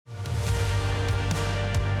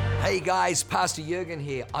Hey guys, Pastor Jurgen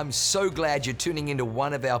here. I'm so glad you're tuning into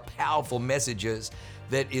one of our powerful messages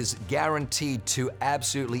that is guaranteed to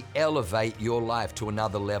absolutely elevate your life to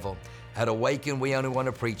another level. At Awaken, we only want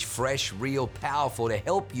to preach fresh, real, powerful to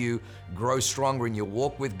help you grow stronger in your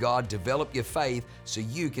walk with God, develop your faith so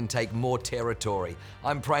you can take more territory.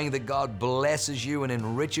 I'm praying that God blesses you and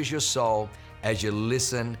enriches your soul as you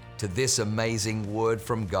listen to this amazing word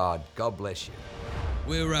from God. God bless you.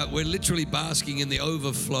 We're literally basking in the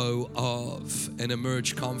overflow of an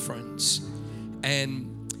Emerge conference,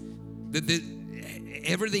 and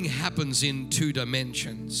everything happens in two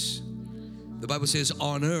dimensions. The Bible says,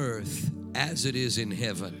 on earth as it is in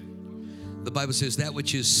heaven. The Bible says that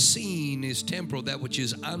which is seen is temporal, that which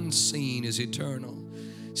is unseen is eternal.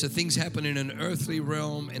 So things happen in an earthly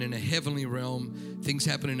realm and in a heavenly realm. Things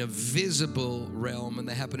happen in a visible realm and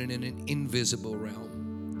they happen in an invisible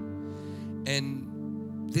realm. And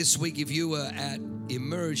this week, if you were at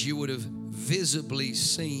Emerge, you would have visibly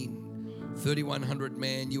seen 3,100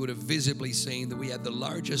 men. You would have visibly seen that we had the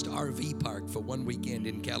largest RV park for one weekend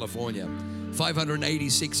in California.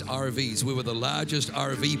 586 RVs. We were the largest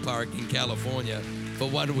RV park in California for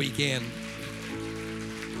one weekend.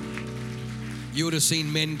 You would have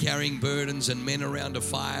seen men carrying burdens and men around a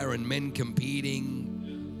fire and men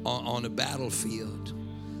competing on a battlefield.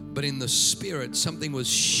 But in the spirit, something was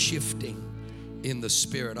shifting. In the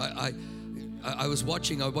spirit, I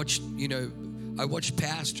watched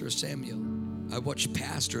Pastor Samuel. I watched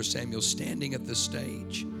Pastor Samuel standing at the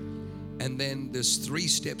stage, and then there's 3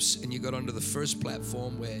 steps, and you got onto the first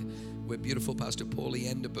platform where beautiful Pastor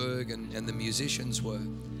Paulie Enderberg and the musicians were,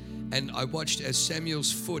 and I watched as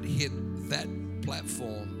Samuel's foot hit that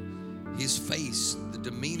platform, his face, the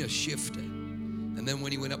demeanor shifted, and then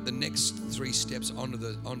when he went up the next 3 steps onto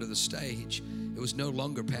the stage. It was no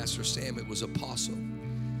longer Pastor Sam, it was apostle.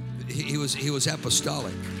 He was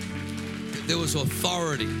apostolic. There was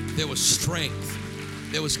authority, there was strength,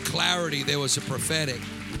 there was clarity, there was a prophetic.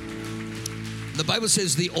 The Bible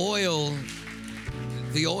says the oil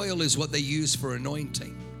is what they use for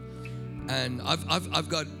anointing. And I've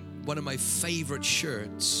got one of my favorite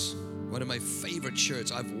shirts.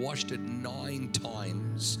 I've washed it 9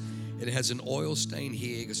 times. It has an oil stain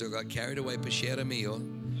here because I got carried away per meal.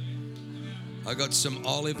 I got some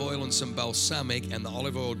olive oil and some balsamic, and the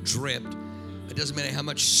olive oil dripped. It doesn't matter how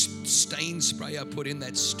much stain spray I put in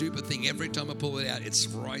that stupid thing. Every time I pull it out, it's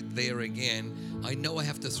right there again. I know I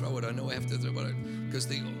have to throw it. Because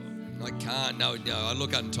I can't. No, I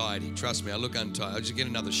look untidy. Trust me, I look untidy. I'll just get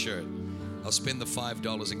another shirt. I'll spend the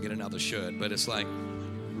 $5 and get another shirt. But it's like,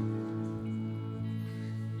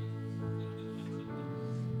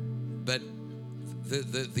 but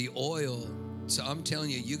the oil. So I'm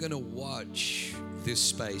telling you, you're going to watch this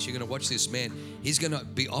space. You're going to watch this man. He's going to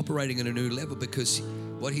be operating at a new level because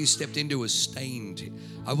what he stepped into is stained.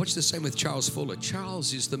 I watched the same with Charles Fuller.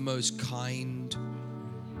 Charles is the most kind,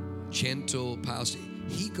 gentle pastor.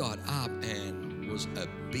 He got up and was a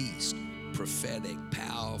beast, prophetic,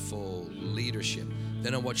 powerful leadership.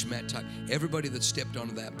 Then I watched Matt Tuck. Everybody that stepped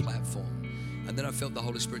onto that platform. And then I felt the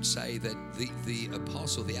Holy Spirit say that the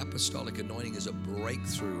apostle, the apostolic anointing is a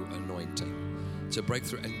breakthrough anointing. It's a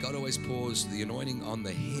breakthrough, and God always pours the anointing on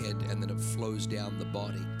the head and then it flows down the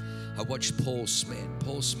body. I watched Paul Smith.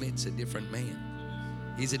 Paul Smith's a different man.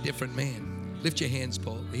 He's a different man. Lift your hands,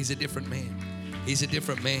 Paul. He's a different man. He's a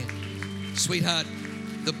different man. Sweetheart,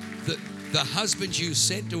 the husband you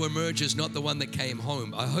sent to Emerge is not the one that came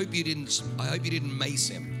home. I hope you didn't mace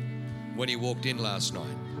him when he walked in last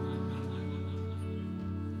night.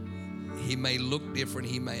 He may look different.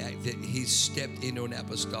 He may act. He's stepped into an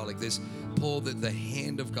apostolic. There's Paul, the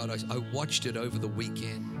hand of God. I watched it over the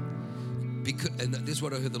weekend. And this is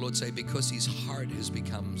what I heard the Lord say, because his heart has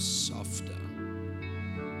become softer,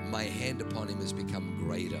 my hand upon him has become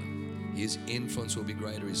greater. His influence will be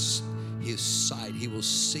greater. His sight, he will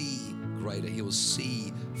see greater. He will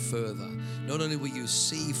see further. Not only will you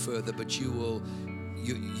see further, but you will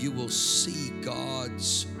see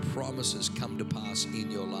God's promises come to pass in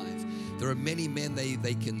your life. There are many men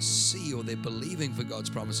they can see or they're believing for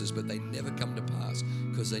God's promises, but they never come to pass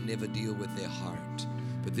because they never deal with their heart.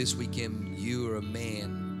 But this weekend, you are a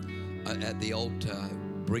man at the altar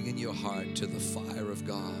bringing your heart to the fire of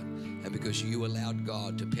God. And because you allowed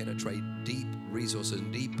God to penetrate deep resources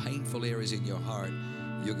and deep painful areas in your heart,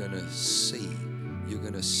 you're going to see. You're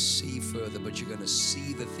going to see further, but you're going to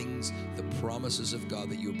see the things, the promises of God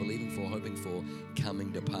that you're believing for, hoping for,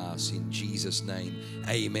 coming to pass in Jesus' name.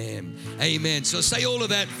 Amen. Amen. So I say all of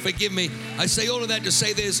that, forgive me. I say all of that to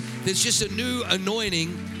say there's just a new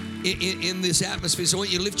anointing in this atmosphere. So I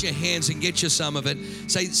want you to lift your hands and get you some of it.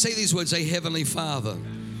 Say these words, say, Heavenly Father,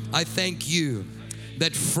 I thank you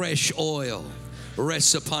that fresh oil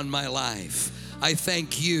rests upon my life. I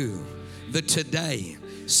thank you that today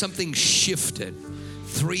something shifted.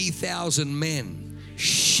 3,000 men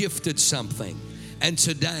shifted something. And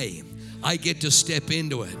today I get to step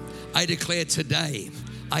into it. I declare today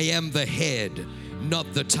I am the head,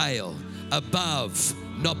 not the tail, above,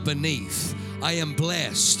 not beneath. I am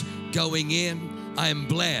blessed going in. I am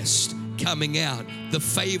blessed coming out. The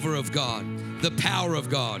favor of God, the power of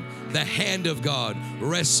God, the hand of God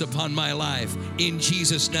rests upon my life. In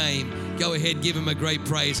Jesus' name, go ahead, give him a great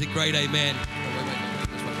praise, a great amen.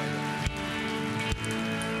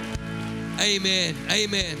 Amen,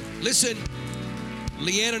 amen. Listen,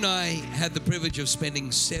 Leanne and I had the privilege of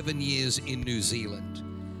spending 7 years in New Zealand.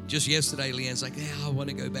 Just yesterday, Leanne's like, I want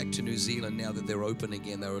to go back to New Zealand now that they're open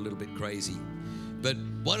again. They were a little bit crazy. But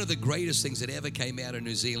one of the greatest things that ever came out of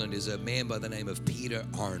New Zealand is a man by the name of Peter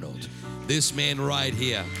Arnold. This man right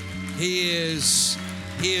here. He is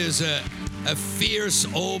a fierce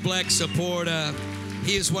All Black supporter.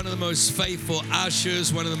 He is one of the most faithful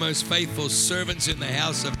ushers, one of the most faithful servants in the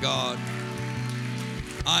house of God.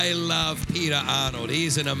 I love Peter Arnold.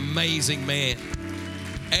 He's an amazing man.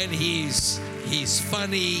 And he's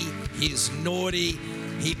funny, he's naughty,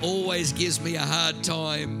 he always gives me a hard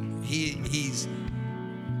time.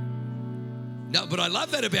 No, but I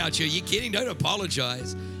love that about you. You're kidding, don't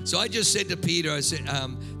apologize. So I just said to Peter, I said,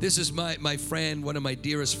 this is my friend, one of my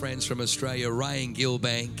dearest friends from Australia, Ryan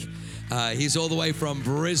Gilbank. He's all the way from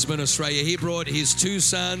Brisbane, Australia. He brought his 2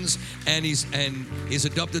 sons and his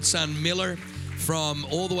adopted son, Miller, from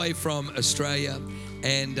all the way from Australia.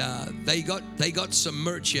 And they got some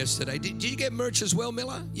merch yesterday. Did you get merch as well,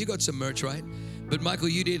 Miller? You got some merch, right? But Michael,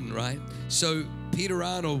 you didn't, right? So Peter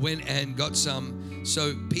Arnold went and got some.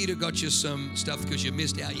 So Peter got you some stuff because you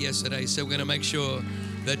missed out yesterday. So we're going to make sure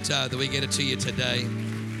that we get it to you today.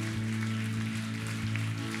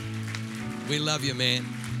 We love you, man.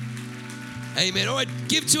 Amen. All right,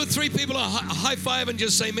 give 2 or 3 people a high five and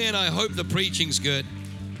just say, man, I hope the preaching's good.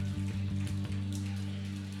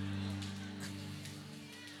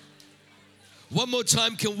 One more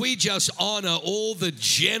time, can we just honor all the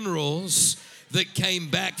generals that came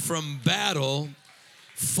back from battle?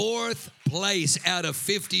 4th place out of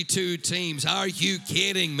 52 teams. Are you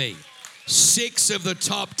kidding me? 6 of the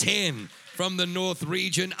top 10 from the North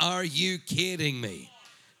region. Are you kidding me?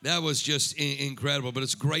 That was just incredible, but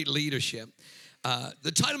it's great leadership.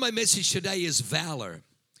 The title of my message today is Valor.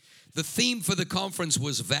 The theme for the conference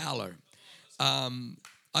was Valor.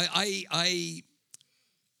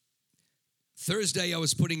 Thursday, I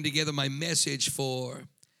was putting together my message for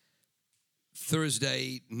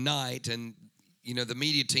Thursday night, and you know the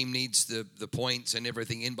media team needs the points and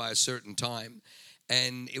everything in by a certain time,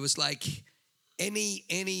 and it was like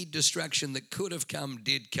any distraction that could have come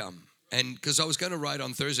did come. And because I was going to write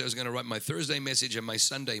on Thursday, I was going to write my Thursday message and my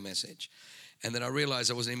Sunday message, and then I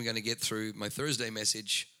realized I wasn't even going to get through my Thursday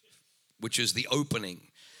message, which is the opening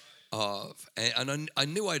of, and I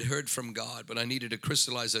knew I'd heard from God, but I needed to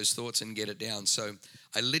crystallize those thoughts and get it down. So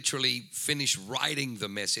I literally finished writing the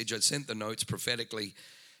message. I'd sent the notes prophetically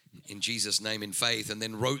in Jesus' name in faith, and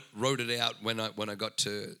then wrote it out when I got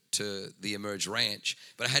to the Emerge Ranch.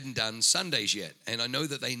 But I hadn't done Sundays yet, and I know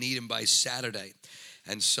that they need them by Saturday.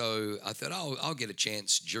 And so I thought, I'll get a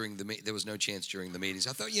chance during the meeting. There was no chance during the meetings.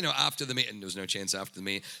 I thought, after the meeting, there was no chance after the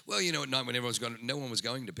meeting. Well, at night when everyone's gone, no one was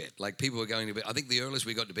going to bed. Like people were going to bed. I think the earliest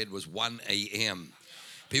we got to bed was 1 a.m.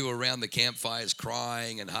 People were around the campfires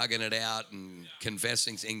crying and hugging it out and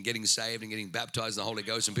confessing and getting saved and getting baptized in the Holy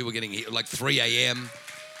Ghost, and people getting healed like 3 a.m.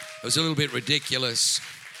 It was a little bit ridiculous.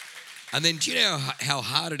 And then do you know how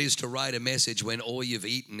hard it is to write a message when all you've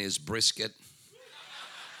eaten is brisket,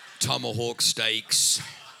 tomahawk steaks?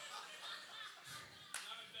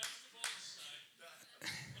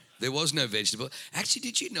 There was no vegetable. Actually,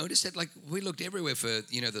 did you notice that? Like, we looked everywhere for,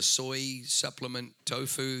 the soy supplement,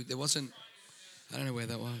 tofu. There wasn't, I don't know where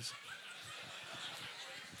that was.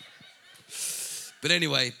 But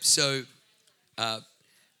anyway, so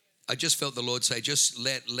I just felt the Lord say, just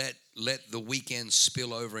let the weekend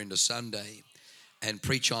spill over into Sunday and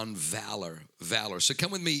preach on valor. So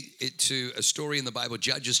come with me to a story in the Bible,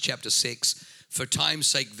 Judges chapter 6. For time's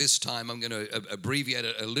sake this time, I'm going to abbreviate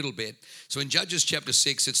it a little bit. So in Judges chapter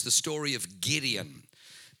 6, it's the story of Gideon.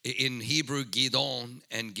 In Hebrew, Gidon.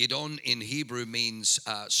 And Gidon in Hebrew means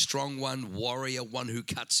strong one, warrior, one who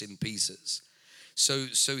cuts in pieces.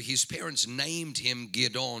 So his parents named him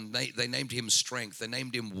Gidon. They named him strength. They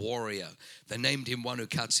named him warrior. They named him one who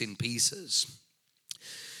cuts in pieces.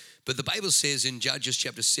 But the Bible says in Judges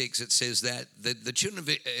chapter 6, it says that the children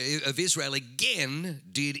of Israel again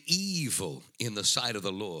did evil in the sight of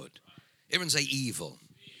the Lord. Everyone say evil.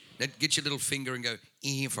 Now get your little finger and go,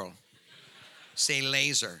 evil. Say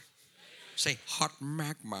laser. Say hot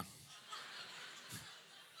magma.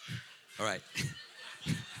 All right.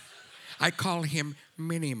 I call him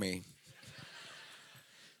Mini-Me.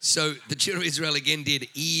 So the children of Israel again did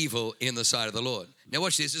evil in the sight of the Lord. Now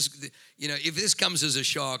watch this. If this comes as a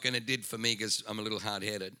shock, and it did for me because I'm a little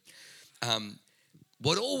hard-headed,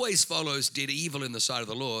 what always follows did evil in the sight of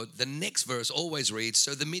the Lord, the next verse always reads,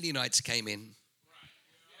 so the Midianites came in.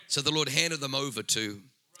 So the Lord handed them over to.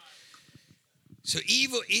 So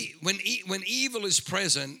evil, when evil is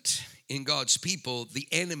present in God's people, the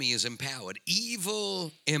enemy is empowered.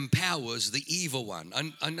 Evil empowers the evil one.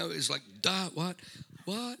 I know it's like, duh, what?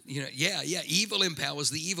 Evil empowers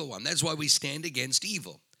the evil one. That's why we stand against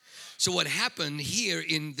evil. So what happened here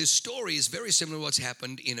in this story is very similar to what's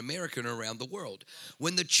happened in America and around the world.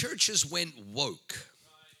 When the churches went woke,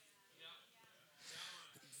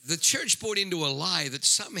 the church bought into a lie that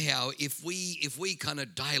somehow if we kind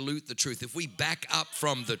of dilute the truth, if we back up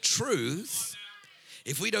from the truth,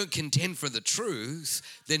 if we don't contend for the truth,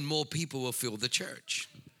 then more people will fill the church.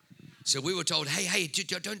 So we were told, hey,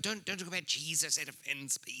 don't talk about Jesus, it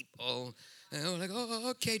offends people. And we're like, oh,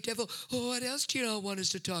 okay, devil, what else do you not want us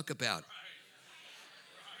to talk about?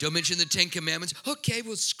 Don't mention the 10 Commandments. Okay,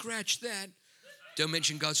 we'll scratch that. Don't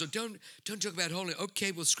mention God. So don't talk about holiness.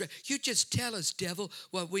 Okay, we'll scratch. You just tell us, devil,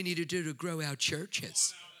 what we need to do to grow our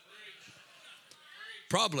churches.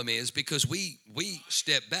 Problem is, because we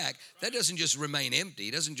step back, that doesn't just remain empty.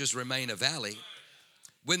 It doesn't just remain a valley.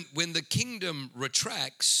 When the kingdom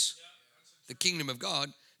retracts, the kingdom of God,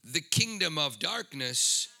 the kingdom of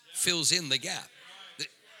darkness fills in the gap.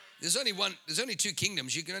 There's only two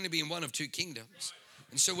kingdoms. You can only be in one of two kingdoms.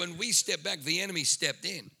 And so when we step back, the enemy stepped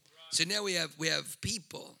in. So now we have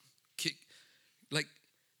people like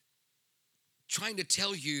trying to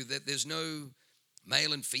tell you that there's no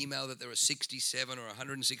male and female, that there are 67 or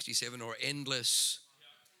 167 or endless.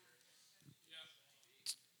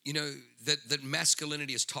 That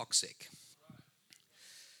masculinity is toxic.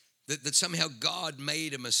 That somehow God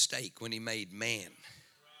made a mistake when he made man.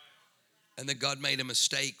 And that God made a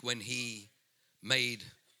mistake when he made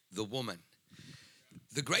the woman.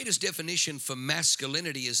 The greatest definition for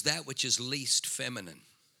masculinity is that which is least feminine.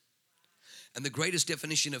 And the greatest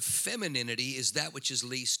definition of femininity is that which is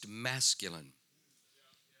least masculine.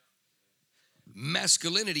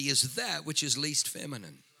 Masculinity is that which is least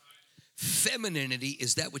feminine. Femininity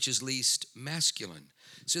is that which is least masculine.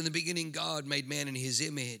 So in the beginning, God made man in his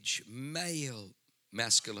image, male,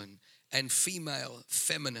 masculine, and female,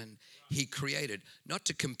 feminine, he created. Not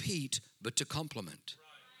to compete, but to complement.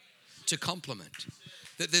 To complement.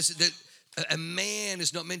 That a man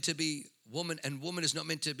is not meant to be woman, and woman is not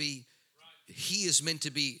meant to be, he is meant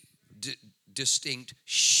to be distinct.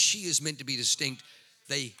 She is meant to be distinct.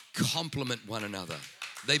 They complement one another.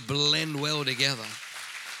 They blend well together.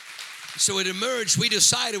 So it emerged, we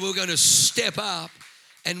decided we were going to step up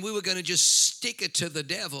and we were going to just stick it to the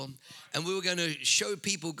devil, and we were going to show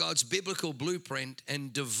people God's biblical blueprint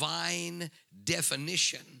and divine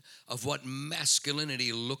definition of what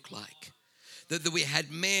masculinity looked like. That we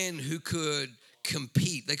had men who could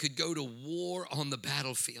compete. They could go to war on the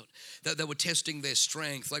battlefield. That they were testing their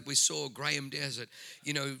strength, like we saw Graham Desert.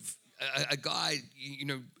 A guy,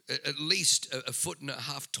 at least a foot and a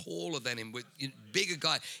half taller than him, with bigger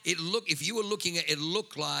guy. If you were looking at it,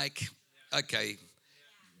 looked like, okay,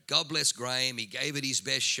 God bless Graham. He gave it his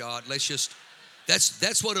best shot.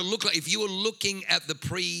 That's what it looked like. If you were looking at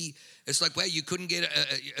it's like, well, you couldn't get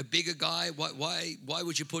a bigger guy. Why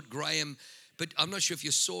would you put Graham? But I'm not sure if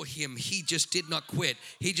you saw him. He just did not quit.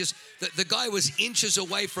 The guy was inches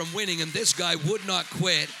away from winning, and this guy would not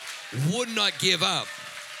quit, would not give up.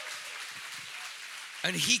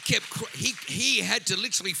 And he had to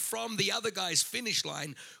literally, from the other guy's finish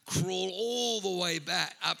line, crawl all the way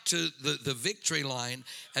back up to the victory line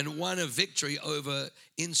and won a victory over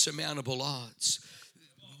insurmountable odds.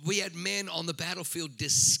 We had men on the battlefield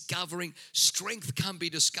discovering strength can't be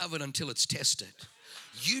discovered until it's tested.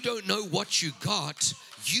 You don't know what you got.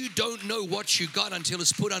 You don't know what you got until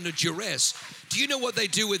it's put under duress. Do you know what they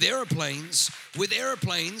do with airplanes? With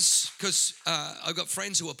airplanes, because I've got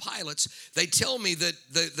friends who are pilots, they tell me that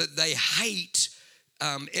they hate,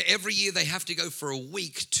 every year they have to go for a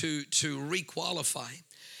week to requalify.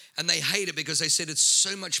 And they hate it because they said it's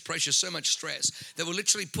so much pressure, so much stress. They will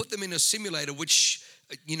literally put them in a simulator which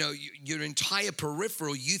your entire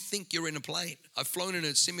peripheral, you think you're in a plane. I've flown in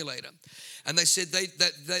a simulator, and they said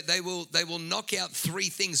they will knock out 3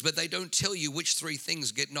 things, but they don't tell you which 3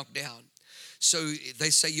 things get knocked out. So they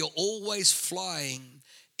say you're always flying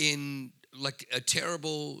in like a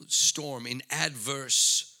terrible storm, in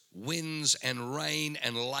adverse winds and rain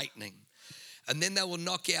and lightning. And then they will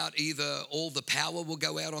knock out either all the power will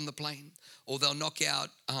go out on the plane, or they'll knock out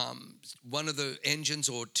one of the engines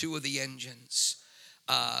or 2 of the engines.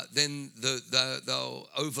 Then they'll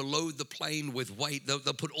overload the plane with weight. They'll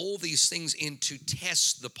put all these things in to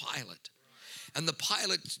test the pilot. And the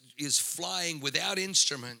pilot is flying without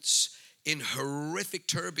instruments in horrific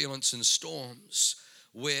turbulence and storms,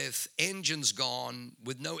 with engines gone,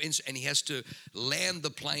 with no and he has to land the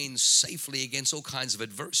plane safely against all kinds of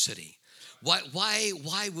adversity.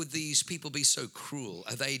 Why would these people be so cruel?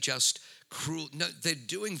 Are they just cruel? No, they're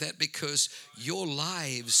doing that because your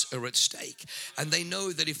lives are at stake. And they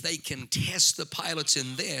know that if they can test the pilots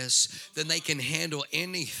in this, then they can handle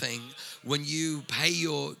anything when you pay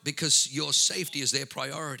because your safety is their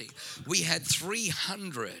priority. We had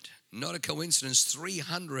 300, not a coincidence,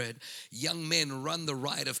 300 young men run the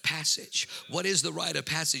rite of passage. What is the rite of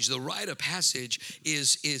passage? The rite of passage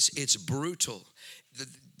it's brutal.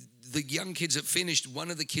 The young kids that finished, one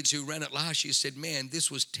of the kids who ran it last year said, man, this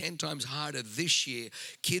was 10 times harder this year.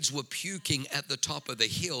 Kids were puking at the top of the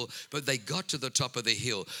hill, but they got to the top of the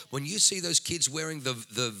hill. When you see those kids wearing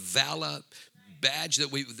the Valor badge that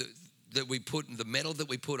we put, the medal that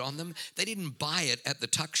we put on them, they didn't buy it at the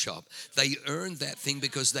tuck shop. They earned that thing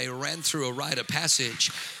because they ran through a rite of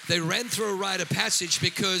passage. They ran through a rite of passage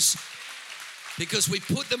because we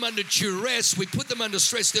put them under duress, we put them under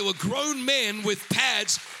stress. There were grown men with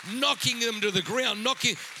pads knocking them to the ground,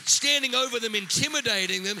 standing over them,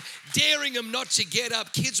 intimidating them, daring them not to get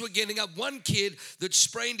up. Kids were getting up. One kid that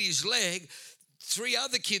sprained his leg, 3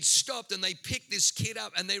 other kids stopped and they picked this kid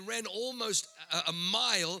up and they ran almost a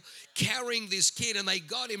mile carrying this kid, and they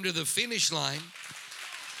got him to the finish line.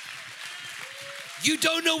 You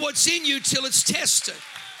don't know what's in you till it's tested.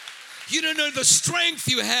 You don't know the strength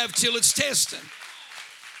you have till it's tested.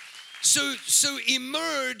 So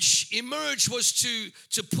emerge was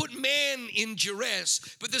to put man in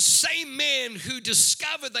duress, but the same man who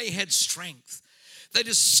discovered they had strength, they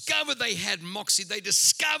discovered they had moxie, they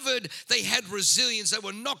discovered they had resilience, they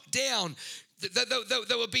were knocked down,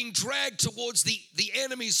 they were being dragged towards the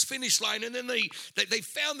enemy's finish line, and then they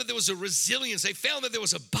found that there was a resilience. They found that there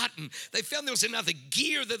was a button. They found there was another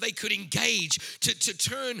gear that they could engage to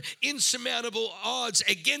turn insurmountable odds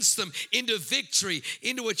against them into victory,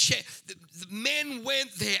 into a the men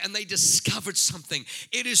went there and they discovered something.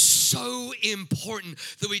 It is so important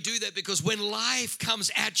that we do that, because when life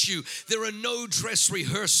comes at you, there are no dress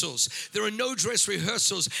rehearsals. There are no dress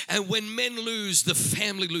rehearsals, and when men lose, the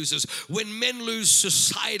family loses. When men lose,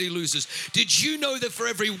 society loses. Did you know that for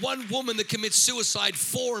every 1 woman that commits suicide,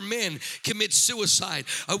 4 men commit suicide?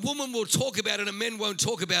 A woman will talk about it, a man won't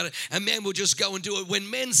talk about it. A man will just go and do it. When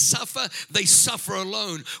men suffer, they suffer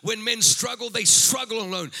alone. When men struggle, they struggle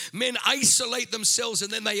alone. Men isolate themselves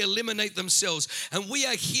and then they eliminate themselves. And we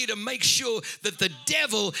are here to make sure that the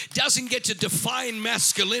devil doesn't get to define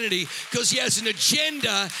masculinity, because he has an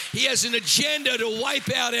agenda. He has an agenda to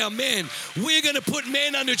wipe out our men. We're going to put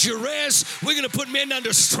men under duress. We're going to put men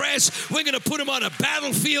under stress. We're going to put them on a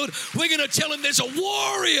battlefield. We're going to tell them there's a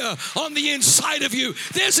warrior on the inside of you.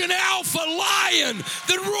 There's an alpha lion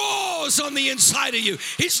that roars on the inside of you.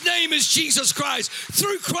 His name is Jesus Christ.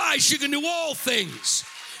 Through Christ, you can do all things.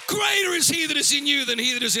 Greater is he that is in you than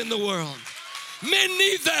he that is in the world. Men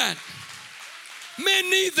need that. Men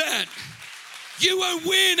need that. You won't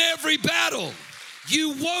win every battle.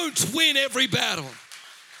 You won't win every battle.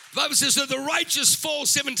 The Bible says that the righteous falls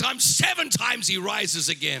 7 times he rises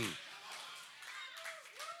again.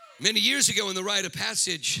 Many years ago in the rite of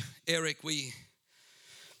passage, Eric,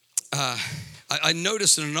 I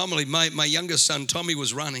noticed an anomaly. My youngest son, Tommy,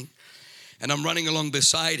 was running, and I'm running along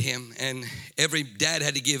beside him, and every dad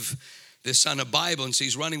had to give their son a Bible, and so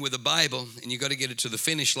he's running with a Bible, and you got to get it to the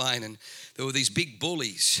finish line, and there were these big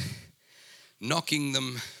bullies knocking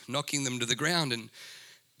them to the ground, and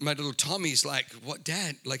my little Tommy's like, what,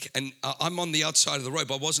 Dad? And I'm on the outside of the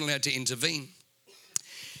rope. I wasn't allowed to intervene.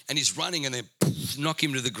 And he's running and they knock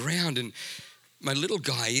him to the ground. And my little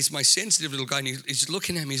guy, he's my sensitive little guy, and he's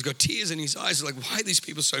looking at me. He's got tears in his eyes. He's like, why are these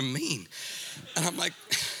people so mean? And I'm like,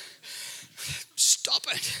 stop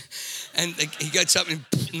it. And he gets up and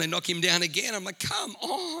they knock him down again. I'm like, come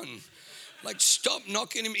on. Like, stop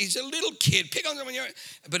knocking him. He's a little kid. Pick on him when you're...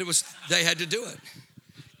 But they had to do it.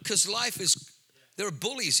 Because there are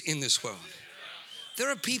bullies in this world. There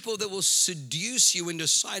are people that will seduce you into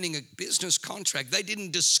signing a business contract. They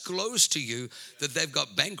didn't disclose to you that they've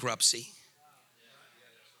got bankruptcy.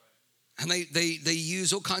 And they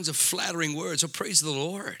use all kinds of flattering words. Oh, praise the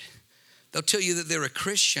Lord. They'll tell you that they're a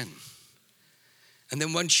Christian. And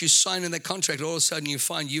then once you sign in that contract, all of a sudden you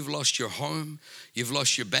find you've lost your home, you've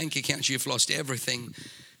lost your bank account, you've lost everything.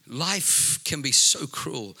 Life can be so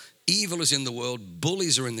cruel. Evil is in the world.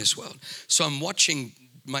 Bullies are in this world. So I'm watching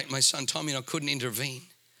my son Tommy, and I couldn't intervene.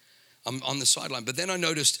 I'm on the sideline. But then I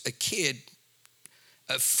noticed a kid,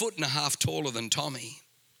 1.5 feet taller than Tommy,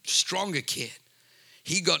 stronger kid.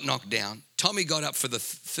 He got knocked down. Tommy got up for the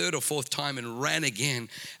third or fourth time and ran again.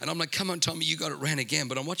 And I'm like, come on, Tommy, you got it, ran again.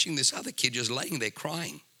 But I'm watching this other kid just laying there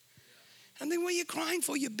crying. And then what are you crying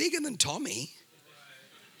for? You're bigger than Tommy.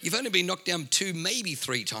 You've only been knocked down 2, maybe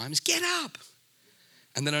 3 times. Get up.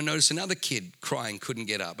 And then I noticed another kid crying, couldn't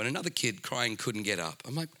get up. And another kid crying, couldn't get up.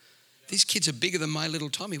 I'm like, these kids are bigger than my little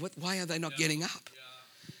Tommy. Why are they not getting up?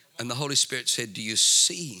 And the Holy Spirit said, do you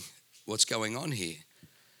see what's going on here?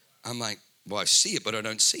 I'm like, well, I see it, but I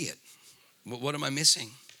don't see it. What am I missing?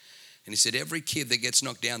 And he said, every kid that gets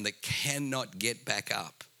knocked down that cannot get back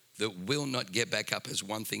up, that will not get back up, has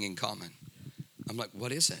one thing in common. I'm like,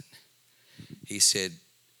 what is it? He said,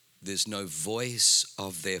 there's no voice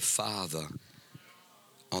of their father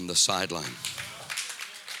on the sideline.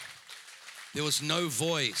 There was no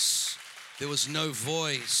voice. There was no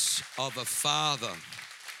voice of a father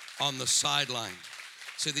on the sideline.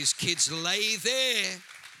 So these kids lay there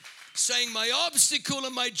saying, my obstacle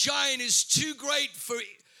and my giant is too great for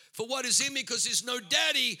what is in me, because there's no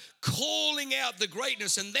daddy calling out the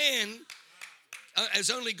greatness. And then, as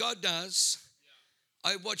only God does,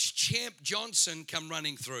 I watched Champ Johnson come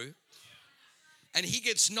running through, and he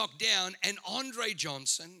gets knocked down, and Andre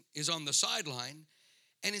Johnson is on the sideline,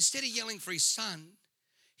 and instead of yelling for his son,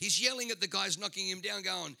 he's yelling at the guys knocking him down,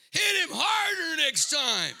 going, hit him harder next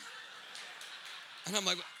time. And I'm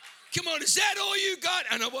like, come on, is that all you got?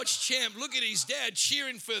 And I watched Champ look at his dad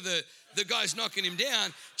cheering for the guys knocking him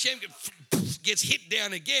down. Champ gets hit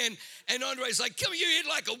down again, and Andre's like, come on, you hit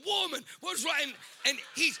like a woman. What's right?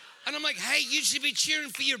 And I'm like, hey, you should be cheering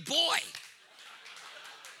for your boy.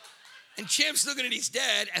 And Champ's looking at his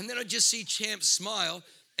dad, and then I just see Champ smile,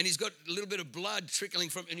 and he's got a little bit of blood trickling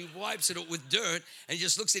from, and he wipes it with dirt, and he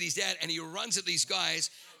just looks at his dad, and he runs at these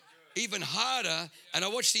guys even harder. And I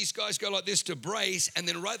watch these guys go like this to brace, and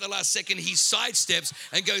then right at the last second, he sidesteps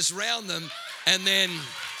and goes around them, and then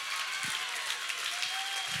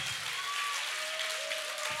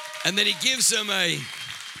he gives them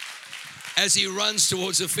as he runs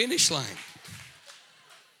towards the finish line.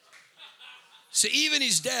 So even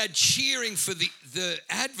his dad cheering for the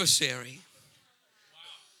adversary,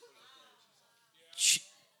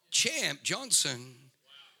 Champ Johnson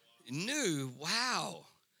knew, wow,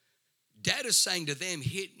 Dad is saying to them,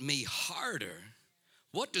 hit me harder.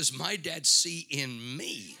 What does my dad see in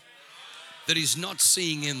me that he's not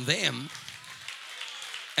seeing in them?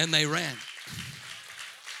 And they ran.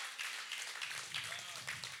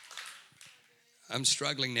 I'm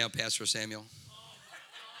struggling now, Pastor Samuel.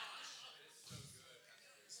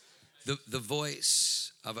 The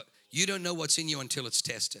voice of you don't know what's in you until it's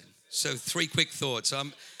tested. So 3 quick thoughts.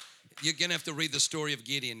 You're going to have to read the story of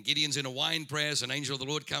Gideon. Gideon's in a wine press. An angel of the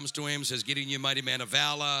Lord comes to him, says, Gideon, you mighty man of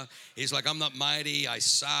valor. He's like, I'm not mighty. I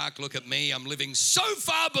suck. Look at me. I'm living so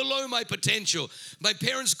far below my potential. My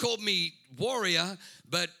parents called me warrior,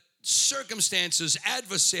 but circumstances,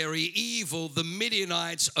 adversary, evil, the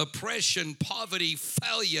Midianites, oppression, poverty,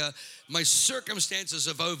 failure, my circumstances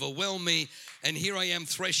have overwhelmed me, and here I am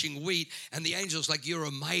threshing wheat, and the angel's like, you're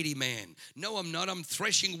a mighty man. No, I'm not. I'm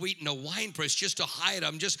threshing wheat in a wine press just to hide.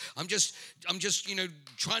 I'm just,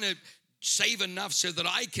 trying to save enough so that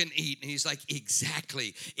I can eat. And he's like,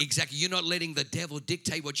 exactly. You're not letting the devil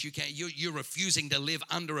dictate what you can. You're refusing to live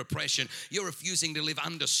under oppression. You're refusing to live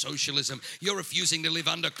under socialism. You're refusing to live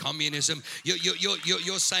under communism.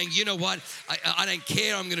 You're saying, you know what? I don't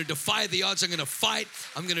care. I'm going to defy the odds. I'm going to fight.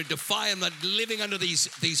 I'm going to defy. I'm not living under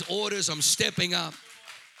these orders. I'm stepping up.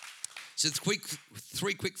 So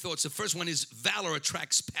 3 quick thoughts. The first one is valor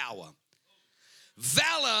attracts power.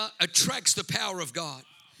 Valor attracts the power of God.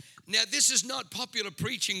 Now, this is not popular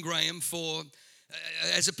preaching, Graham,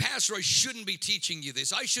 as a pastor, I shouldn't be teaching you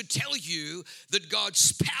this. I should tell you that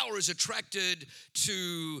God's power is attracted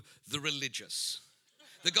to the religious.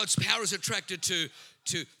 That God's power is attracted to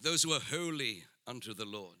those who are holy unto the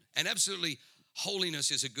Lord. And absolutely, holiness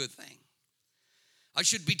is a good thing. I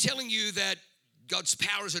should be telling you that God's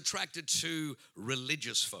power is attracted to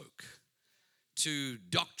religious folk, to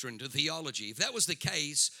doctrine, to theology. If that was the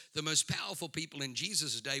case, the most powerful people in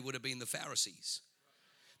Jesus' day would have been the Pharisees.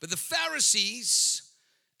 But the Pharisees,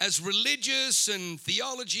 as religious and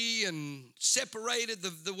theology and separated,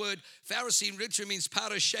 the word Pharisee literally means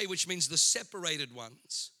parashe, which means the separated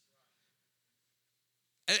ones.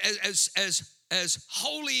 As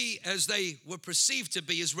holy as they were perceived to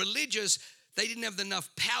be, as religious, they didn't have enough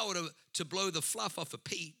power to blow the fluff off a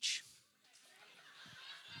peach.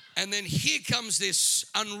 And then here comes this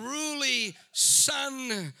unruly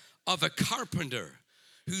son of a carpenter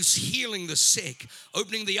who's healing the sick,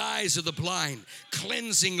 opening the eyes of the blind,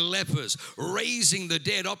 cleansing lepers, raising the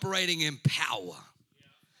dead, operating in power.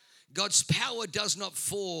 God's power does not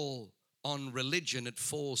fall on religion, it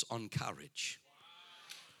falls on courage.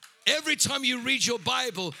 Every time you read your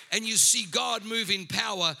Bible and you see God move in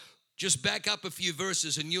power, just back up a few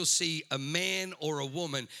verses and you'll see a man or a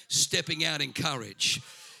woman stepping out in courage.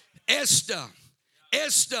 Esther,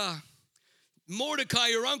 Mordecai,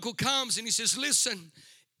 your uncle, comes and he says, listen,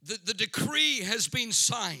 the decree has been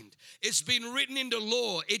signed. It's been written into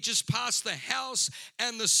law. It just passed the House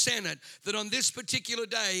and the Senate that on this particular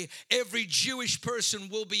day, every Jewish person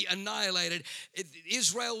will be annihilated.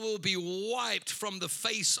 Israel will be wiped from the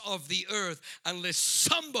face of the earth unless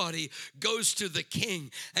somebody goes to the king.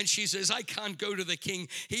 And she says, I can't go to the king.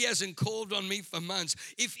 He hasn't called on me for months.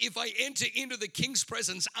 If I enter into the king's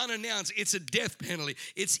presence unannounced, it's a death penalty.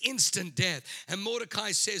 It's instant death. And Mordecai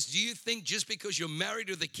says, do you think just because you're married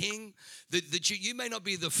to the king that you may not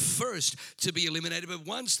be the first to be eliminated, but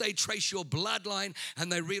once they trace your bloodline and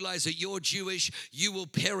they realize that you're Jewish, you will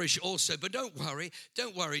perish also. But don't worry,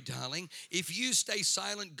 darling. If you stay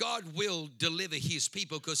silent, God will deliver his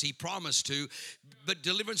people because he promised to, but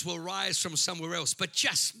deliverance will rise from somewhere else. But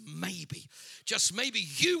just maybe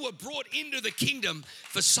you were brought into the kingdom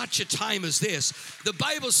for such a time as this. The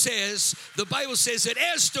Bible says that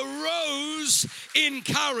Esther rose in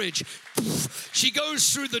courage. She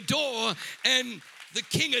goes through the door and the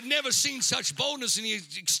king had never seen such boldness, and he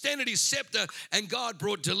extended his scepter, and God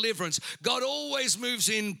brought deliverance. God always moves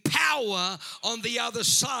in power on the other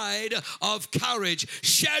side of courage.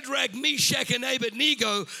 Shadrach, Meshach, and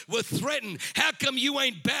Abednego were threatened. How come you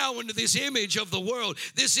ain't bowing to this image of the world,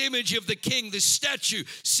 this image of the king, this statue,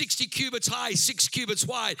 60 cubits high, 6 cubits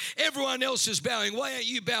wide? Everyone else is bowing. Why aren't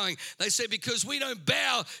you bowing? They say, because we don't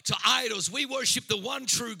bow to idols. We worship the one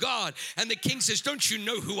true God. And the king says, don't you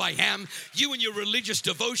know who I am? You and your religious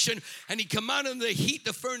devotion. And he commanded them to heat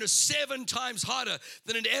the furnace 7 times hotter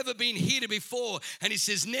than it had ever been heated before. And he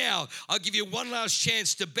says, now I'll give you one last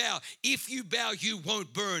chance to bow. If you bow, you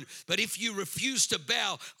won't burn. But if you refuse to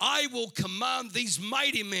bow, I will command these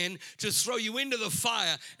mighty men to throw you into the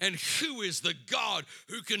fire. And who is the God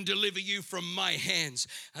who can deliver you from my hands?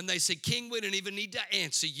 And they said, King, we don't even need to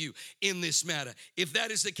answer you in this matter. If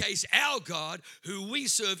that is the case, our God, who we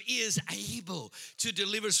serve, is able to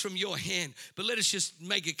deliver us from your hand. But let us just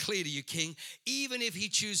make it clear to you, King, even if he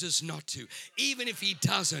chooses not to, even if he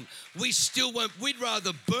doesn't, we still won't. We'd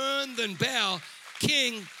rather burn than bow.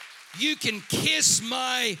 King, you can kiss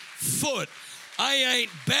my foot. I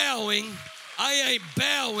ain't bowing.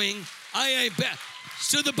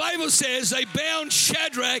 So the Bible says they bound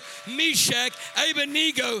Shadrach, Meshach,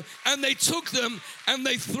 Abednego, and they took them and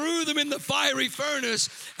they threw them in the fiery furnace.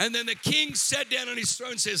 And then the king sat down on his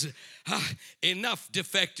throne and says, enough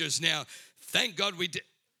defectors now. Thank God we did.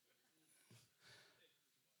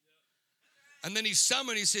 And then he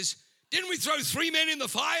summoned, he says, didn't we throw 3 men in the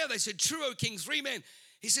fire? They said, true, O king, 3 men.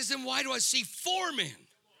 He says, then why do I see 4 men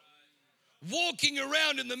walking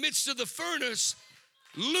around in the midst of the furnace,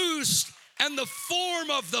 loosed, and the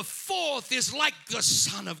form of the 4th is like the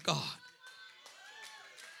Son of God?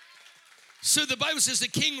 So the Bible says the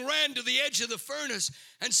king ran to the edge of the furnace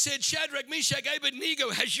and said, Shadrach, Meshach, Abednego,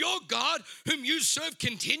 has your God, whom you serve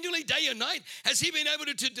continually day and night, has he been able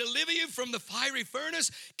to deliver you from the fiery furnace?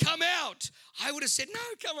 Come out. I would have said, no,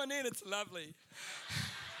 come on in, it's lovely.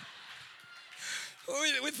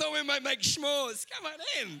 We thought we might make s'mores. Come on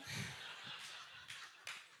in.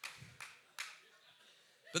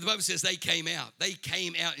 But the Bible says they came out. They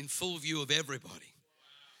came out in full view of everybody.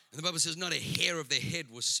 And the Bible says not a hair of their head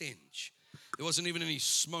was singed. There wasn't even any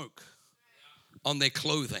smoke on their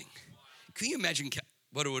clothing. Can you imagine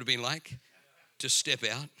what it would have been like to step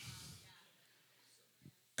out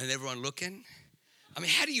and everyone looking? I mean,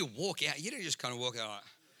 how do you walk out? You don't just kind of walk out like,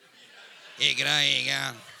 here you go, here you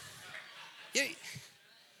go. Yeah,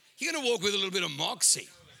 you're going to walk with a little bit of moxie.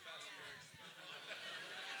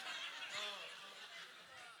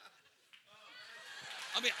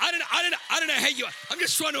 I mean, I don't know how you, I'm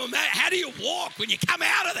just trying to imagine, how do you walk when you come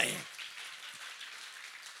out of there?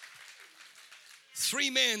 3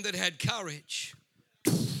 men that had courage,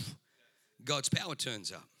 God's power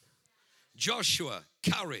turns up. Joshua,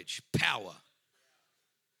 courage, power.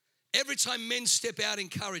 Every time men step out in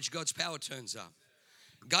courage, God's power turns up.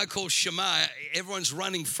 A guy called Shammah, everyone's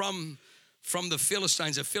running from the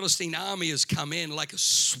Philistines. A Philistine army has come in like a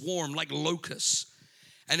swarm, like locusts.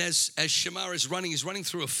 And as Shammah is running, he's running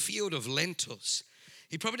through a field of lentils.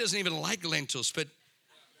 He probably doesn't even like lentils, but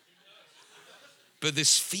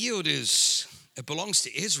this field it belongs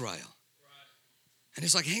to Israel. And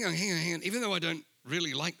it's like, hang on. Even though I don't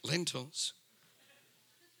really like lentils,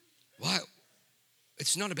 why?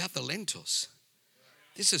 It's not about the lentils.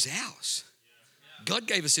 This is ours. God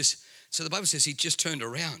gave us this. So the Bible says he just turned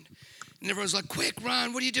around. And everyone's like, quick,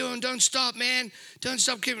 run. What are you doing? Don't stop, man. Don't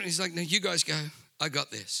stop. He's like, no, you guys go. I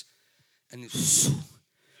got this. And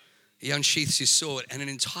he unsheaths his sword. And an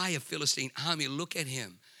entire Philistine army look at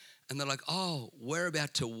him. And they're like, oh, we're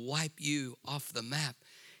about to wipe you off the map.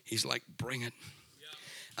 He's like, bring it.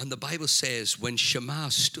 And the Bible says when Shammah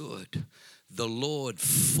stood, the Lord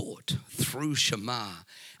fought through Shammah.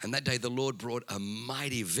 And that day the Lord brought a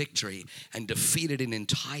mighty victory and defeated an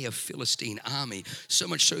entire Philistine army, so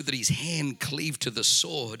much so that his hand cleaved to the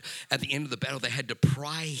sword. At the end of the battle, they had to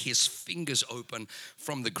pry his fingers open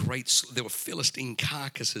from the there were Philistine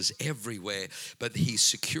carcasses everywhere, but he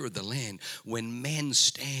secured the land. When men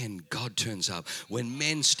stand, God turns up. When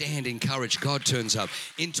men stand in courage, God turns up.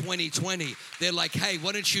 In 2020, they're like, hey,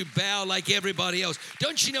 why don't you bow like everybody else?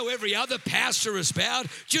 Don't you know every other pastor is bowed?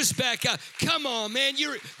 Just back up. Come on, man.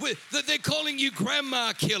 They're calling you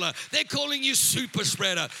grandma killer. They're calling you super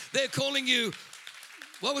spreader. They're calling you,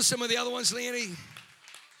 what were some of the other ones, Leonie?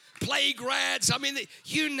 Plague rats. I mean,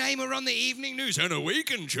 you name her on the evening news. And a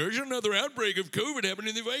Awaken Church, another outbreak of COVID happened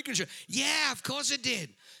in the Awaken Church. Yeah, of course it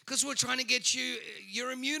did. Because we're trying to get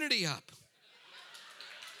your immunity up.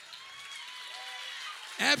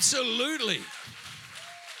 Absolutely.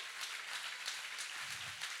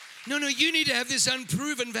 No, you need to have this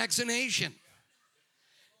unproven vaccination.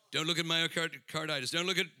 Don't look at myocarditis. Don't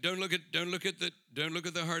look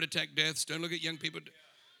at the heart attack deaths. Don't look at young people.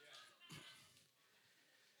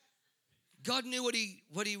 God knew what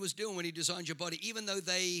he was doing when he designed your body, even though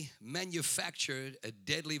they manufactured a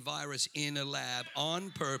deadly virus in a lab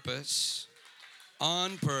on purpose.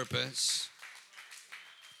 On purpose.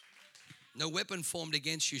 No weapon formed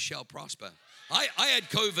against you shall prosper. I had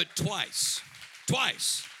COVID twice.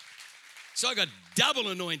 So I got double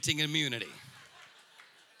anointing immunity.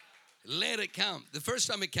 Let it come. The first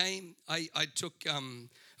time it came, I took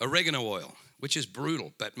oregano oil, which is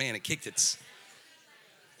brutal, but man, it kicked its.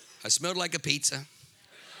 I smelled like a pizza,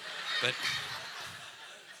 but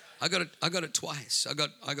I got it twice. I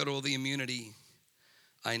got all the immunity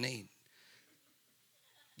I need.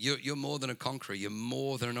 You're more than a conqueror. You're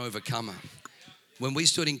more than an overcomer. When we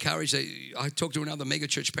stood in courage, I talked to another mega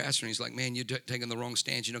church pastor, and he's like, man, you're taking the wrong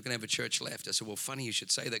stance. You're not going to have a church left. I said, well, funny you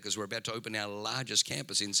should say that, because we're about to open our largest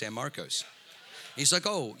campus in San Marcos. He's like,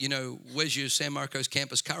 oh, where's your San Marcos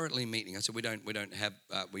campus currently meeting? I said, we don't have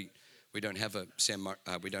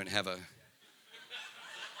a.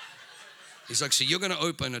 He's like, so you're going to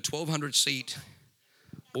open a 1,200 seat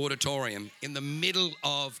auditorium in the middle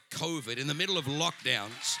of COVID, in the middle of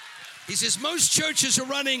lockdowns. He says, most churches are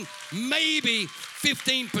running maybe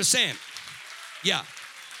 15%. Yeah.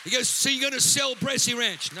 He goes, so you're going to sell Bressie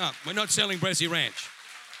Ranch? No, we're not selling Bressie Ranch.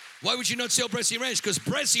 Why would you not sell Bressie Ranch? Because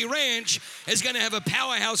Bressie Ranch is going to have a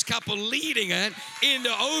powerhouse couple leading it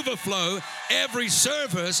into overflow every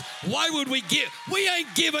service. Why would we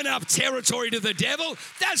ain't giving up territory to the devil.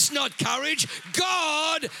 That's not courage.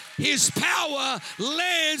 God, his power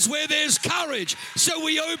lands where there's courage. So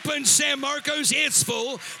we opened San Marcos, it's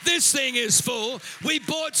full. This thing is full. We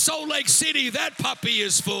bought Salt Lake City, that puppy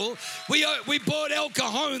is full. We bought El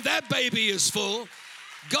Cajon, that baby is full.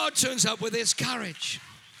 God turns up where there's courage.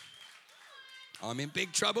 I'm in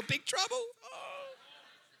big trouble. Oh.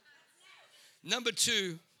 Number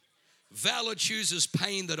 2, valor chooses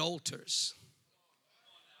pain that alters.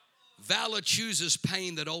 Valor chooses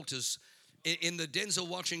pain that alters. In the Denzel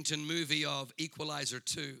Washington movie of Equalizer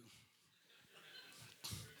 2,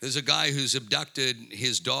 there's a guy who's abducted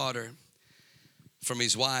his daughter from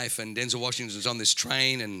his wife, and Denzel Washington's on this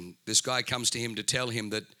train, and this guy comes to him to tell him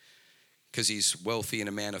that because he's wealthy and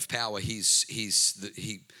a man of power,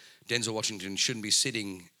 Denzel Washington shouldn't be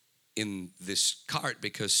sitting in this cart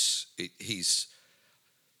because he's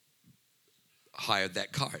hired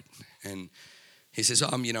that cart. And he says,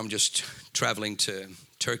 I'm just traveling to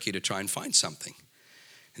Turkey to try and find something.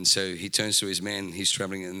 And so he turns to his man, he's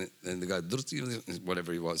traveling, and the guy,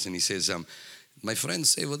 whatever he was, and he says, my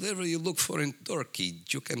friends say, whatever you look for in Turkey,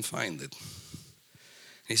 you can find it.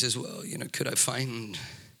 And he says, well, could I find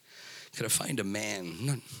a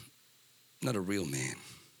man? not a real man.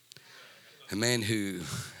 A man who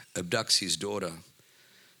abducts his daughter,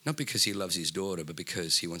 not because he loves his daughter, but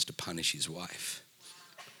because he wants to punish his wife.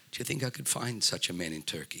 Do you think I could find such a man in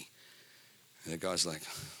Turkey? And the guy's like,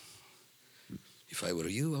 if I were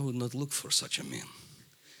you, I would not look for such a man.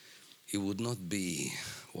 It would not be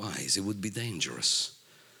wise. It would be dangerous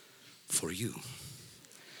for you.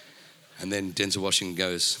 And then Denzel Washington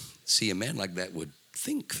goes, see, a man like that would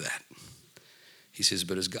think that. He says,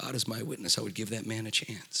 but as God is my witness, I would give that man a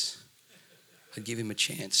chance. I'd give him a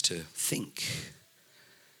chance to think,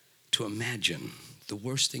 to imagine the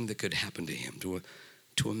worst thing that could happen to him,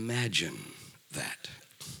 to imagine that.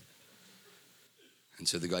 And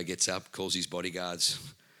so the guy gets up, calls his bodyguards.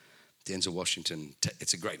 Denzel Washington,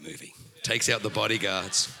 it's a great movie, takes out the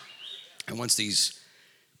bodyguards. And once these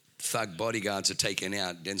thug bodyguards are taken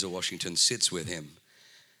out, Denzel Washington sits with him.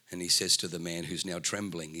 And he says to the man who's now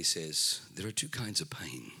trembling, he says, there are two kinds of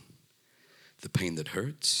pain. The pain that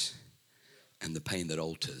hurts and the pain that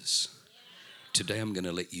alters. Today I'm going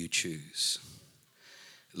to let you choose.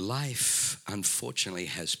 Life, unfortunately,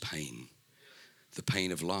 has pain. The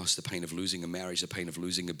pain of loss, the pain of losing a marriage, the pain of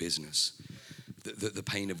losing a business, the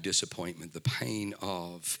pain of disappointment, the pain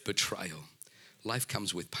of betrayal. Life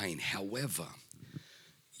comes with pain. However,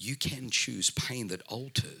 you can choose pain that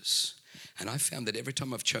alters. And I found that every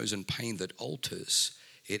time I've chosen pain that alters,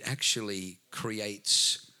 it actually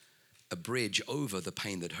creates a bridge over the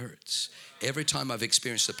pain that hurts. Every time I've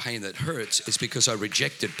experienced the pain that hurts, it's because I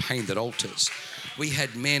rejected pain that alters. We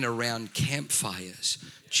had men around campfires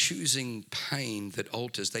choosing pain that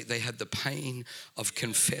alters. They had the pain of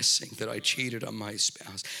confessing that I cheated on my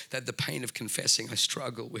spouse. They had the pain of confessing I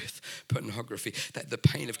struggle with pornography. They had the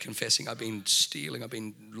pain of confessing I've been stealing, I've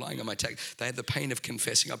been lying on my tax. They had the pain of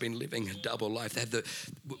confessing I've been living a double life. They had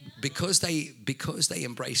because they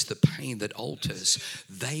embrace the pain that alters,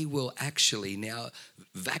 they will actually now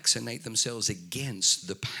vaccinate themselves against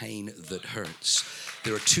the pain that hurts.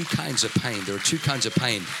 There are two kinds of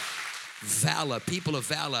pain. Valor, people of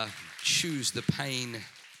valor choose the pain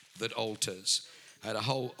that alters. I had a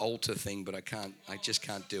whole altar thing, but I just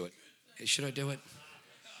can't do it. Should I do it?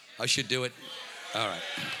 I should do it. All right.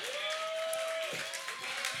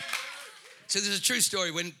 So there's a true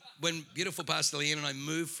story. When beautiful Pastor Leanne and I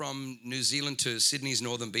moved from New Zealand to Sydney's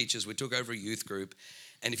Northern Beaches, we took over a youth group.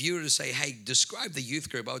 And if you were to say, hey, describe the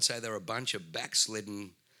youth group, I would say they're a bunch of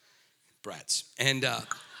backslidden brats. And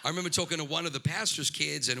I remember talking to one of the pastor's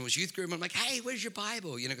kids, and it was youth group. I'm like, hey, where's your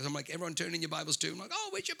Bible? You know, because I'm like, everyone turn in your Bibles too. I'm like, oh,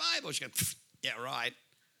 where's your Bible? She goes, yeah, right.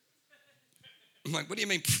 I'm like, what do you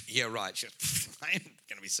mean, yeah, right? She goes, I ain't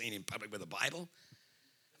going to be seen in public with a Bible.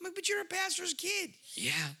 I'm like, but you're a pastor's kid.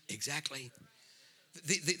 Yeah, exactly.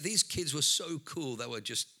 These kids were so cool. They were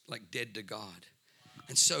just like dead to God.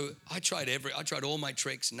 And so I tried all my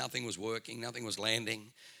tricks. Nothing was working. Nothing was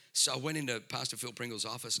landing. So I went into Pastor Phil Pringle's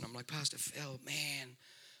office, and I'm like, Pastor Phil, man,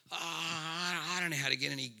 I don't know how to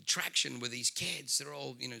get any traction with these kids. They're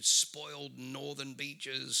all, spoiled Northern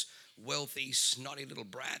Beaches, wealthy, snotty little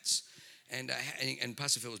brats. And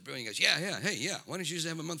Pastor Phil was brilliant. He goes, yeah. Why don't you just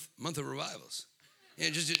have a month of revivals? Yeah,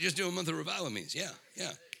 just do a month of revival meetings.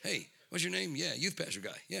 Yeah. Hey, what's your name? Yeah, youth pastor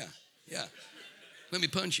guy. Yeah. Let me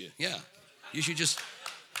punch you. Yeah. You should just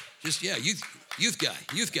youth guy.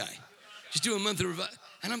 Just do a month of revival.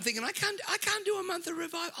 And I'm thinking, I can't do a month of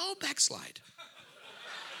revival. I'll backslide.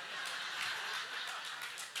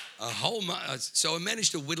 A whole month. So I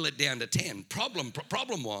managed to whittle it down to 10. Problem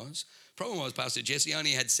was, Pastor Jesse, I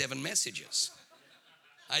only had 7 messages.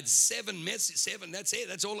 I had 7 messages. 7. That's it.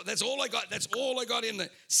 That's all I got. That's all I got in the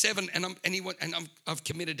 7. I've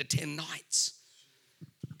committed to 10 nights.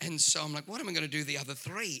 And so I'm like, what am I going to do the other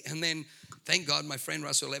 3? And then, thank God, my friend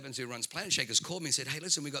Russell Evans, who runs Planet Shakers, called me and said, hey,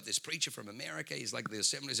 listen, we got this preacher from America. He's like the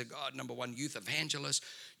Assemblies of God #1 youth evangelist,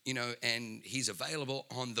 and he's available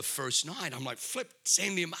on the first night. I'm like, flip,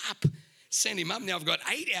 send him up. Now I've got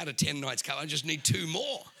 8 out of 10 nights covered. I just need 2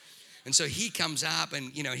 more. And so he comes up,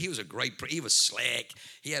 and he was he was slick.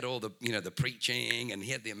 He had all the the preaching, and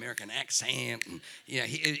he had the American accent, and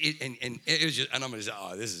it was just, and I'm just,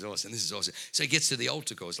 oh, this is awesome. So he gets to the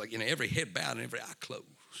altar call. It's like every head bowed and every eye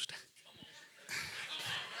closed.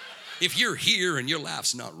 If you're here and your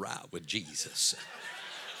life's not right with Jesus,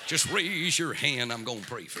 just raise your hand. I'm going to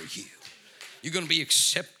pray for you. You're going to be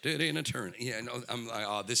accepted in eternity. I'm like,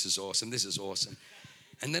 oh, this is awesome.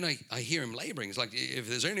 And then I hear him laboring. It's like, if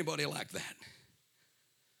there's anybody like that,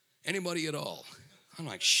 anybody at all, I'm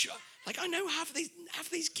like, sure. Like, I know half of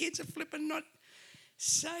these kids are flipping not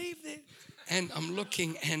saved. And I'm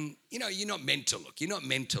looking, and you're not meant to look.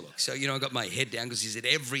 So I got my head down because he said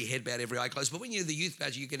every head bowed, every eye closed. But when you're the youth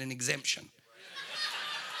pastor, you get an exemption.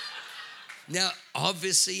 Now,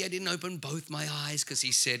 obviously, I didn't open both my eyes because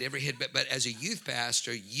he said every head, but as a youth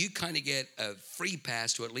pastor, you kind of get a free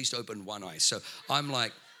pass to at least open one eye. So I'm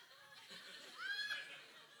like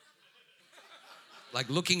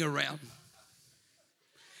looking around.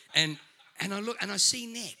 And I look and I see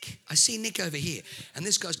Nick. I see Nick over here. And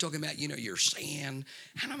this guy's talking about, your sin.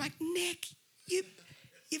 And I'm like, Nick, you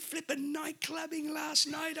flipping nightclubbing last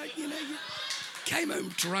night. You came home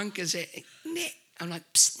drunk as a Nick. I'm like,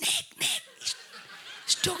 psst, Nick.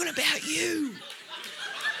 He's talking about you.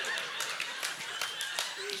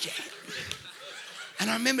 And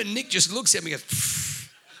I remember Nick just looks at me and goes,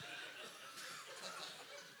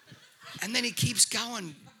 and then he keeps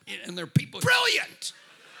going. And there are people, brilliant.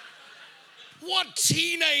 What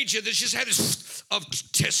teenager that's just had this of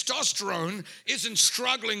testosterone isn't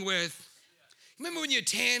struggling with? Remember when you're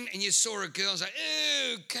 10 and you saw a girl, it's like,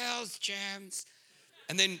 ooh, girls' jams.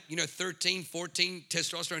 And then, 13, 14,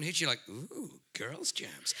 testosterone hits you, like, ooh, girls'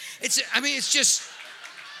 jams. It's just,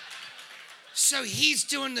 so he's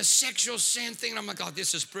doing the sexual sin thing, and I'm like, oh,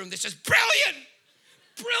 this is brilliant.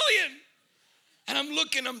 And I'm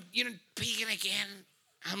looking, I'm, peeking again.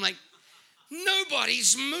 I'm like,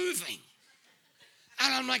 nobody's moving.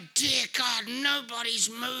 And I'm like, dear God, nobody's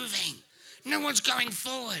moving. No one's going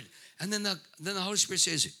forward. And then the Holy Spirit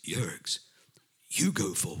says, Jurgs, you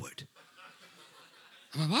go forward.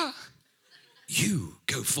 I'm like, what? You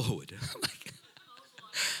go forward. I'm like,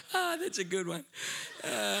 that's a good one.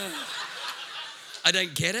 I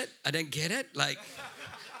don't get it. Like,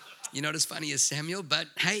 you're not as funny as Samuel, but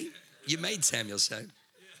hey, you made Samuel, so.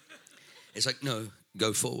 It's like, no,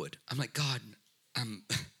 go forward. I'm like, God,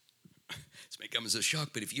 this may come as a shock,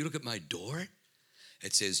 but if you look at my door,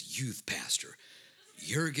 it says youth pastor,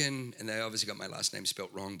 Jurgen, and they obviously got my last name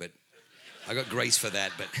spelt wrong, but I got grace for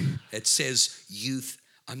that, but it says youth,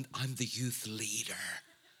 I'm the youth leader.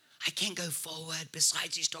 I can't go forward.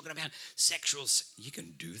 Besides, he's talking about sexual, you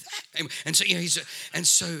can do that. And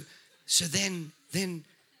so, so then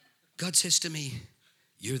God says to me,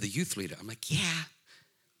 you're the youth leader. I'm like, yeah,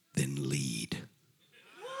 then lead.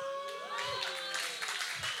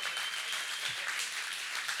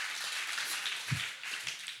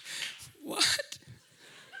 What?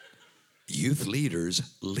 Youth leaders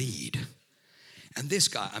lead. And this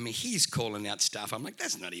guy, he's calling out stuff. I'm like,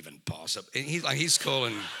 that's not even possible. And he's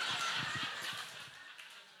calling.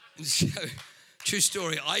 And so, true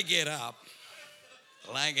story, I get up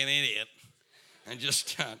like an idiot and just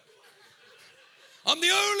start. I'm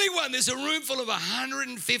the only one. There's a room full of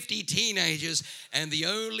 150 teenagers, and the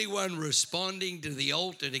only one responding to the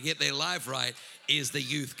altar to get their life right is the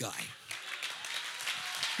youth guy.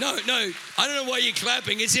 No, I don't know why you're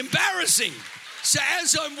clapping. It's embarrassing. So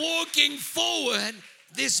as I'm walking forward,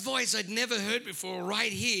 this voice I'd never heard before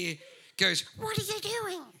right here goes, what are you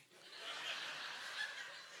doing?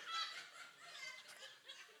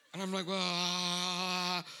 And I'm like, well,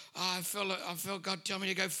 I felt God tell me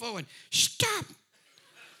to go forward. Stop.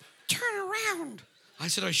 Turn around. I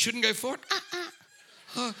said, I shouldn't go forward?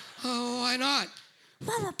 Why not?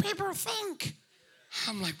 What will people think?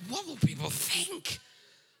 I'm like, what will people think?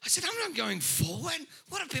 I said, I'm not going forward.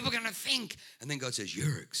 What are people going to think? And then God says,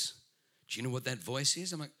 Jurgs, do you know what that voice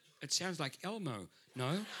is? I'm like, it sounds like Elmo.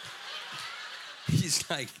 No. He's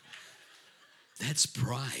like, that's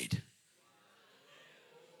pride.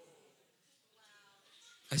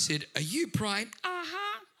 I said, are you pride?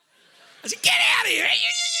 Uh-huh. I said, get out of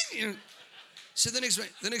here. So the next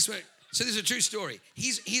way. So this is a true story.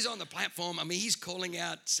 He's on the platform. He's calling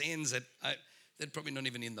out sins that they're probably not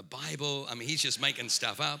even in the Bible. He's just making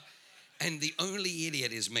stuff up. And the only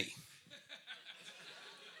idiot is me.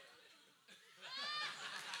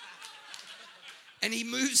 And he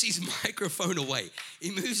moves his microphone away. He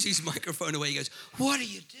goes, what are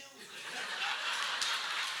you doing?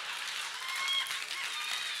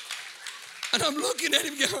 And I'm looking at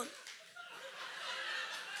him going,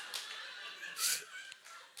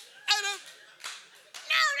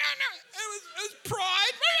 It was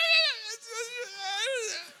pride.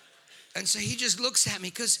 And so he just looks at me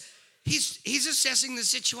because he's assessing the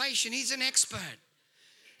situation. He's an expert.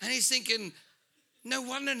 And he's thinking, no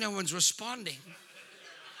wonder no one's responding.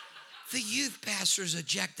 The youth pastor is a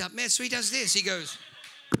jacked up mess. So he does this. He goes,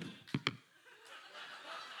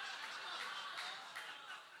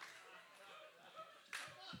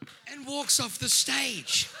 and walks off the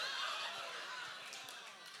stage.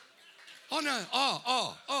 Oh, no.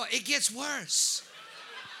 Oh, it gets worse.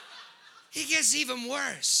 It gets even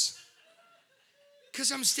worse.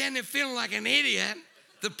 Because I'm standing there feeling like an idiot.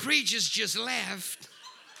 The preacher's just left.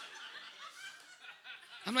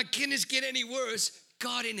 I'm like, can this get any worse?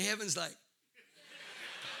 God in heaven's like,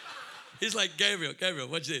 He's like, Gabriel,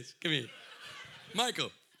 watch this. Come here.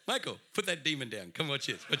 Michael, put that demon down. Come watch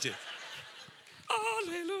this.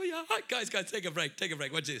 Hallelujah. Guys, take a break.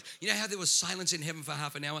 Watch this. You know how there was silence in heaven for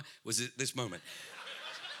half an hour? Was it this moment?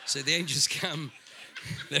 So the angels come.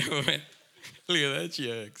 Look at that,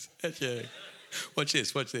 Jurgs. Watch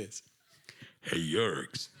this. Hey,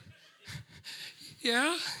 Jurgs.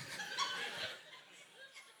 Yeah?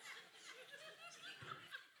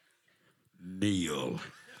 Kneel.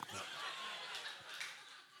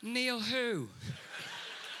 Kneel who?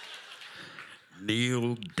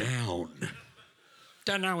 Kneel down.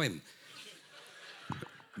 Don't know him.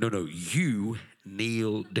 No, you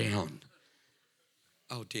kneel down.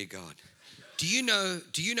 Oh, dear God. Do you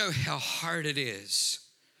know how hard it is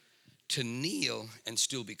to kneel and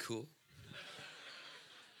still be cool?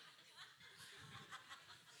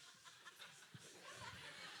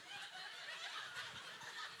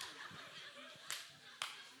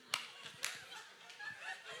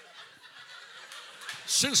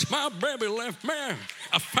 Since my baby left me,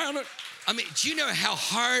 I found it. I mean, do you know how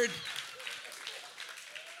hard?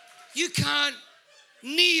 You can't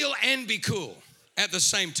kneel and be cool at the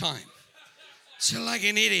same time. So like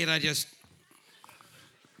an idiot,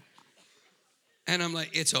 and I'm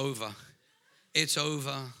like, it's over.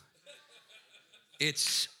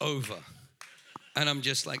 And I'm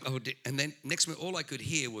just like, oh, and then next minute, all I could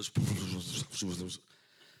hear was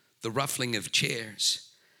the ruffling of chairs.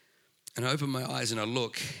 And I open my eyes and I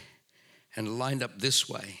look, and lined up this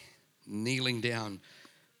way, kneeling down,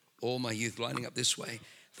 all my youth lining up this way,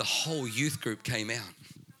 the whole youth group came out.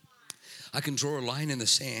 I can draw a line in the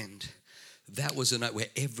sand. That was a night where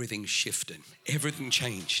everything shifted, everything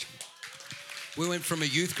changed. We went from a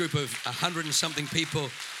youth group of 100 and something people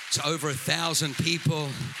to over 1,000 people.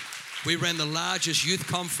 We ran the largest youth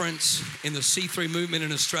conference in the C3 movement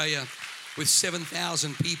in Australia with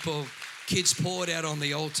 7,000 people. Kids poured out on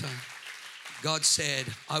the altar. God said,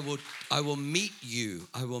 I will meet you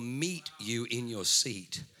in your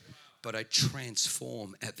seat, but I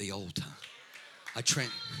transform at the altar.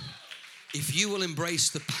 If you will embrace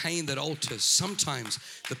the pain that alters, sometimes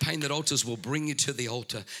the pain that alters will bring you to the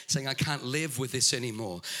altar, saying, I can't live with this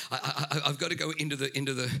anymore. I've got to go into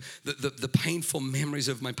the painful memories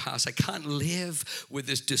of my past. I can't live with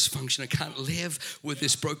this dysfunction. I can't live with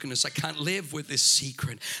this brokenness. I can't live with this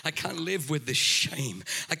secret. I can't live with this shame.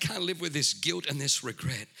 I can't live with this guilt and this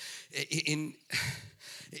regret. In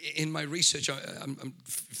my research, I'm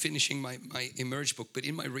finishing my Emerge book, but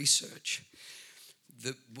in my research,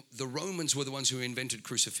 the Romans were the ones who invented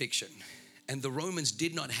crucifixion. And the Romans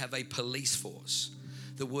did not have a police force.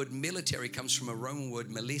 The word military comes from a Roman word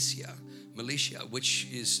militia, which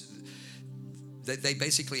is, they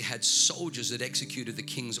basically had soldiers that executed the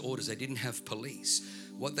king's orders. They didn't have police.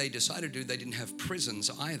 What they decided to do, they didn't have prisons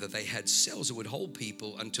either. They had cells that would hold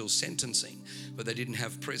people until sentencing, but they didn't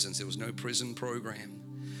have prisons. There was no prison program.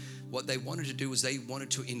 What they wanted to do was they wanted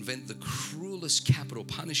to invent the cruelest capital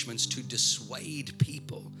punishments to dissuade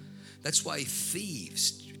people. That's why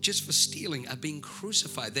thieves, just for stealing, are being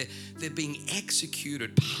crucified. They're being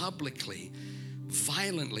executed publicly,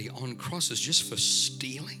 violently on crosses just for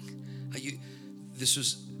stealing. This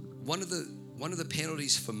was one of the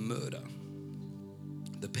penalties for murder.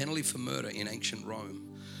 The penalty for murder in ancient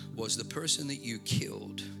Rome was the person that you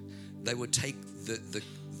killed. They would take the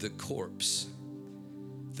corpse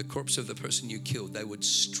of the person you killed. They would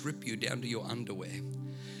strip you down to your underwear,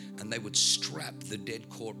 and they would strap the dead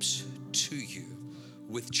corpse to you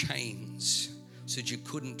with chains so that you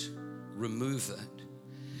couldn't remove it.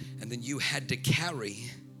 And then you had to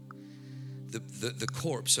carry the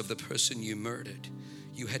corpse of the person you murdered.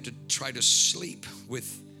 You had to try to sleep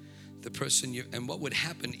with the person and what would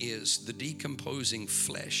happen is the decomposing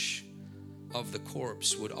flesh of the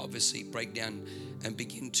corpse would obviously break down and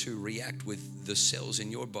begin to react with the cells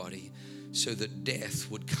in your body, so that death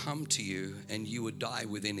would come to you and you would die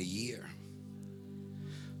within a year.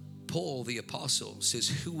 Paul the apostle says,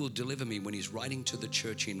 who will deliver me? When he's writing to the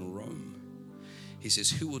church in Rome, he says,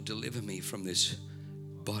 who will deliver me from this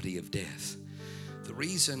body of death? The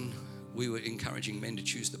reason we were encouraging men to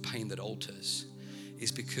choose the pain that alters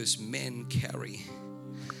is because men carry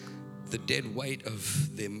the dead weight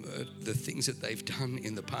of the things that they've done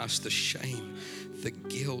in the past, the shame, the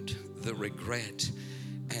guilt, the regret.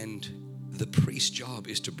 And the priest's job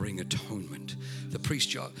is to bring atonement.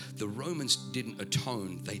 The Romans didn't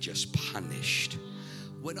atone, they just punished.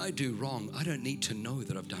 When I do wrong, I don't need to know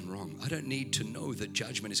that I've done wrong. I don't need to know that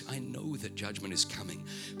I know that judgment is coming.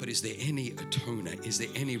 But is there any atoner? Is there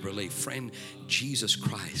any relief? Friend, Jesus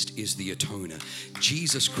Christ is the atoner.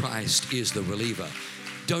 Jesus Christ is the reliever.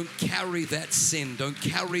 Don't carry that sin. Don't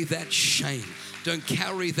carry that shame. Don't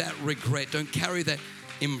carry that regret. Don't carry that.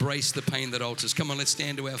 Embrace the pain that alters. Come on, let's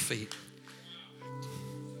stand to our feet.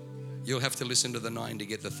 You'll have to listen to the 9 to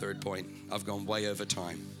get the third point. I've gone way over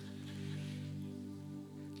time.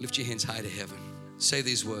 Lift your hands high to heaven. Say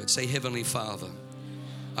these words. Say, Heavenly Father,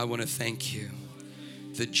 I want to thank you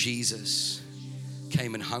that Jesus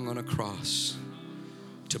came and hung on a cross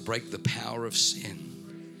to break the power of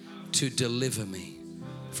sin, to deliver me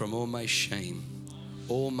from all my shame,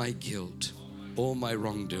 all my guilt, all my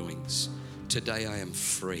wrongdoings. Today I am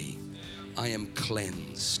free. I am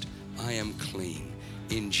cleansed. I am clean.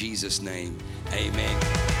 In Jesus' name, amen.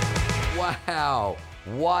 Wow,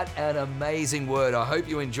 what an amazing word. I hope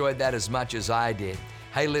you enjoyed that as much as I did.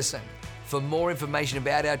 Hey, listen, for more information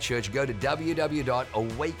about our church, go to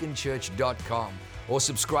www.awakenchurch.com or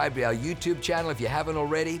subscribe to our YouTube channel if you haven't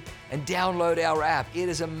already, and download our app. It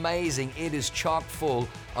is amazing. It is chock full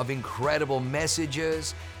of incredible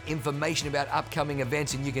messages, information about upcoming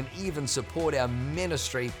events, and you can even support our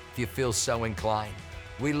ministry if you feel so inclined.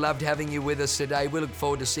 We loved having you with us today. We look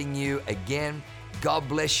forward to seeing you again. God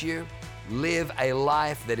bless you. Live a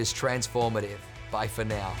life that is transformative. Bye for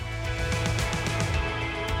now.